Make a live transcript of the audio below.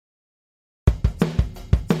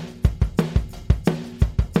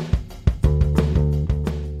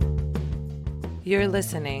You're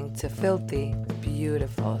listening to Filthy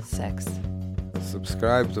Beautiful Sex.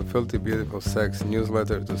 Subscribe to Filthy Beautiful Sex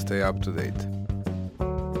newsletter to stay up to date.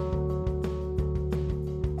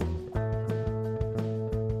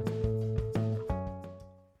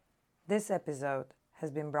 This episode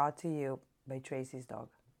has been brought to you by Tracy's dog.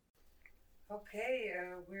 Okay,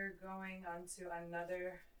 we're going on to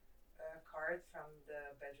another card from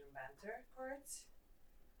the Bedroom Banter cards.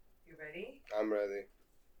 You ready? I'm ready.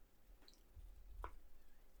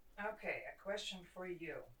 Okay, a question for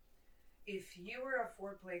you. If you were a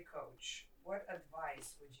foreplay coach, what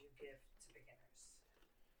advice would you give to beginners?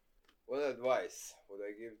 What advice would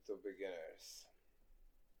I give to beginners?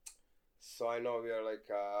 So I know we are like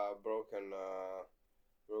a broken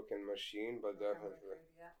machine, but definitely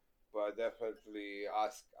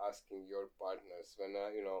asking your partners. When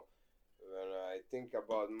I think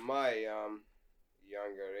about my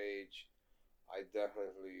younger age, I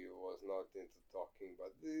definitely was not into talking,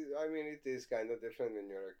 but it is kind of different when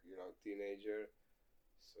you're a teenager,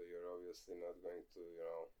 so you're obviously not going to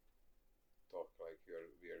talk like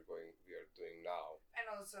we are doing now. And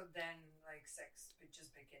also then like sex,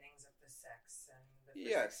 just beginnings of the sex and the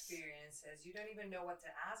first Yes. experiences. You don't even know what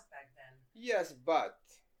to ask back then. Yes, but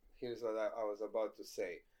here's what I was about to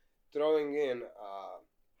say. Throwing in,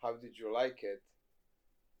 how did you like it?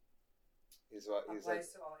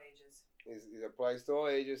 Applies to all ages. It applies to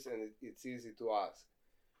all ages, and it's easy to ask.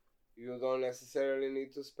 You don't necessarily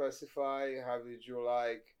need to specify how did you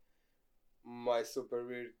like my super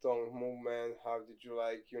weird tongue movement, how did you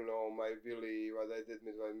like, my Willy, what I did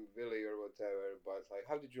with my Willy or whatever, but like,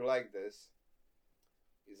 how did you like this?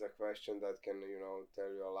 Is a question that can,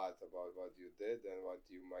 tell you a lot about what you did and what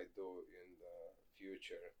you might do in the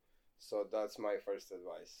future. So that's my first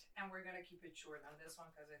advice. And we're going to keep it short on this one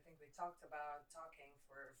because I think we talked about talking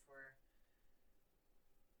for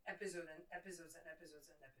episodes.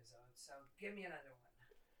 So give me another one.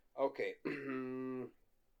 Okay.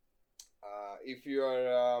 If you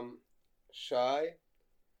are shy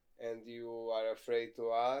and you are afraid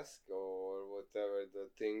to ask or whatever the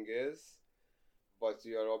thing is, but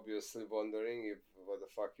you are obviously wondering if what the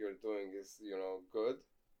fuck you're doing is, good.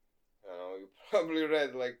 You probably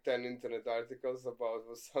read like 10 internet articles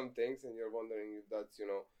about some things and you're wondering if that's,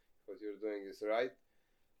 what you're doing is right.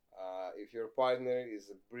 If your partner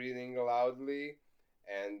is breathing loudly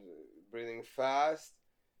and breathing fast,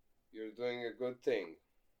 you're doing a good thing.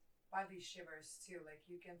 Body shivers too, like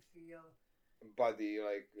you can feel body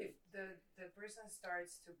like if the person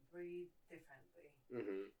starts to breathe differently,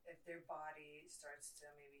 if their body starts to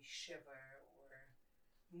maybe shiver or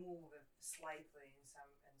move slightly in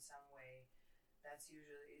some way, it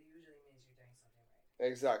usually means you're doing something right.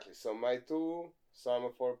 Exactly. So I'm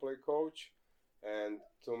a foreplay coach, and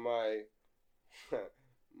to my I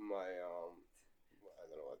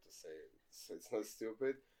don't know what to say, so it's not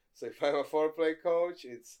stupid. So if I'm a foreplay coach,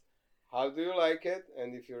 it's how do you like it,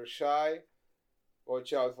 and if you're shy,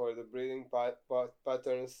 watch out for the breathing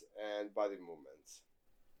patterns and body movements.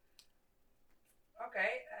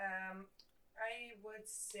 Okay, I would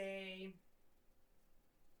say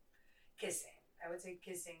kissing. I would say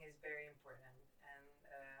kissing is very important. And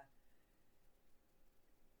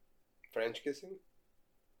French kissing?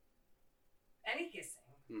 Any kissing.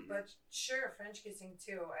 But sure, French kissing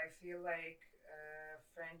too. I feel like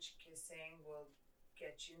French kissing will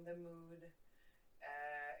get you in the mood.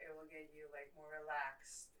 It will get you like more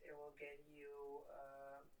relaxed. It will get you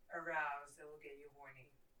aroused. It will get you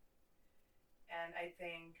horny. And I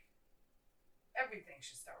think everything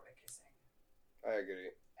should start with kissing. I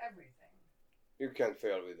agree. Everything. You can't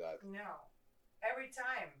fail with that. No. Every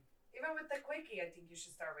time. Even with the quickie, I think you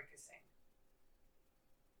should start with kissing.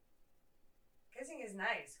 Kissing is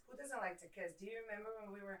nice. Who doesn't like to kiss? Do you remember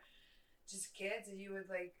when we were just kids and you would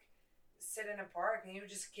like sit in a park and you would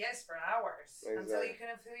just kiss for hours until you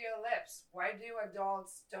couldn't feel your lips? Why do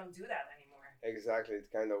adults don't do that anymore? Exactly. It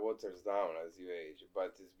kind of waters down as you age,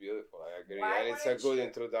 but it's beautiful. I agree. And it's a good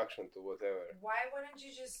introduction to whatever. Why wouldn't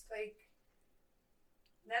you just like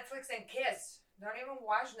Netflix and kiss? Don't even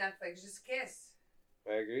watch Netflix, just kiss.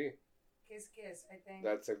 I agree. Kiss, I think.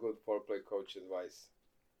 That's a good foreplay coach advice.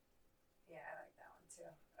 Yeah, I like that one too.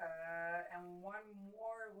 And one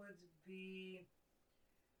more would be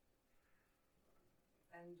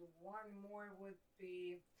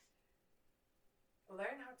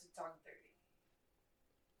learn how to talk dirty.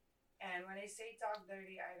 And when I say talk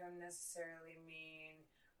dirty, I don't necessarily mean,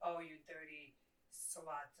 oh, you dirty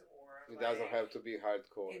slut, or it doesn't have to be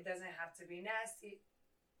hardcore. It doesn't have to be nasty.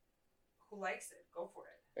 Who likes it? Go for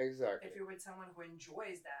it. Exactly. If you're with someone who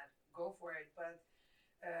enjoys that, go for it. But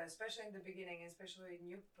especially in the beginning, especially a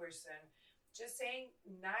new person, just saying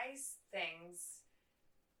nice things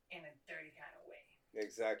in a dirty kind of way.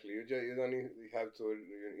 Exactly. You don't have to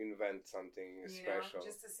invent something special.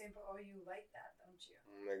 Just a simple, oh, you like that, don't you?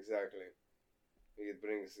 Exactly. It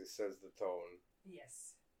sets the tone.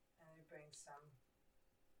 Yes, and it brings some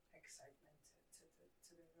excitement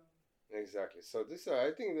to the room. Exactly. So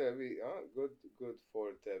I think that we good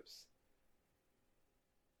 4 tips.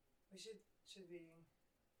 We should we maybe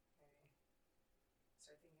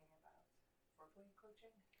start thinking about foreplay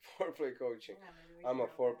coaching. Foreplay coaching. Yeah, I'm a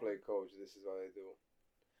foreplay coach. This is what I do.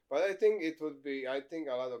 But I think it would be. I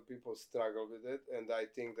think a lot of people struggle with it, and I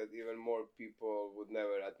think that even more people would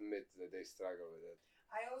never admit that they struggle with it.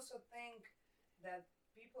 I also think that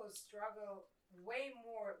people struggle way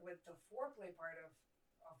more with the foreplay part of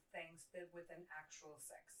things than with an actual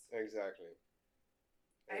sex. Exactly.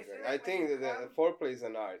 I think that foreplay is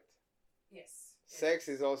an art. Yes. Sex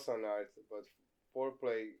is also an art, but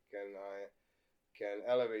foreplay can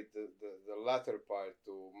elevate the latter part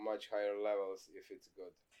to much higher levels if it's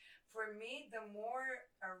good. For me, the more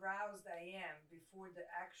aroused I am before the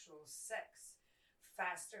actual sex,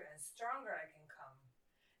 faster and stronger I can come,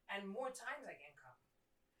 and more times I can come.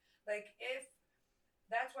 Like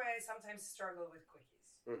that's why I sometimes struggle with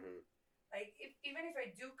quickies. Mm-hmm. Like even if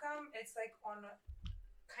I do come, it's like on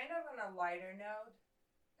kind of on a lighter note.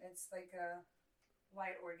 It's like a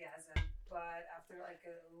light orgasm, but after like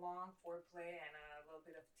a long foreplay and a little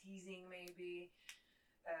bit of teasing, maybe,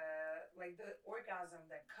 like the orgasm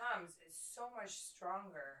that comes is so much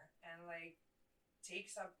stronger and like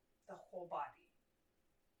takes up the whole body.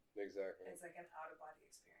 Exactly. It's like an out of body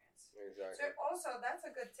experience. Exactly. So also that's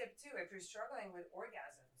a good tip too if you're struggling with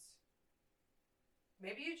orgasms.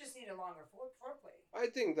 Maybe you just need a longer foreplay. I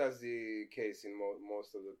think that's the case in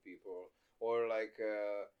most of the people. Or like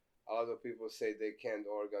a lot of people say they can't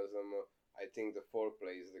orgasm. I think the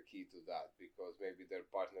foreplay is the key to that because maybe their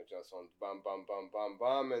partner just wants bam, bam, bam, bam,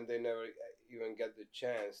 bam, and they never even get the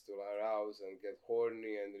chance to arouse and get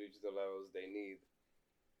horny and reach the levels they need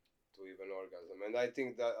to even orgasm. And I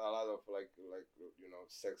think that a lot of like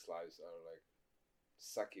sex lives are like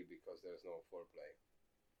sucky because there's no foreplay.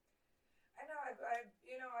 I know.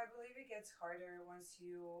 I believe it gets harder once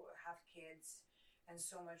you have kids and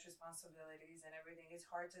so much responsibilities and everything. It's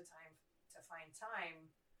hard to find time.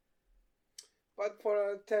 But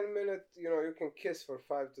for a 10-minute, you can kiss for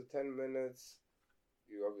 5 to 10 minutes.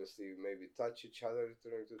 You obviously maybe touch each other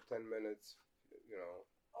during the 10 minutes.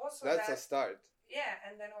 Also, that's a start. Yeah,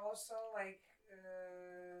 and then also like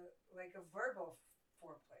a verbal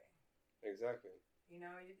foreplay. Exactly. You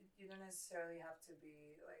don't necessarily have to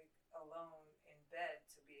be like alone in bed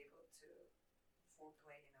to be able to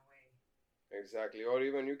foreplay in a way. Exactly. Or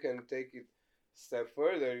even you can take it a step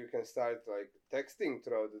further. You can start like texting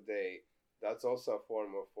throughout the day. That's also a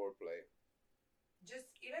form of foreplay. Just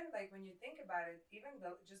even like when you think about it, even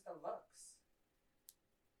just the looks.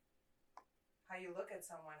 How you look at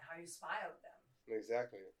someone, how you smile at them.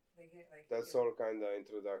 Exactly. That's all kind of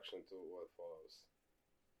introduction to what follows.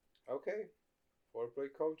 Okay. Foreplay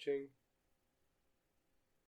coaching.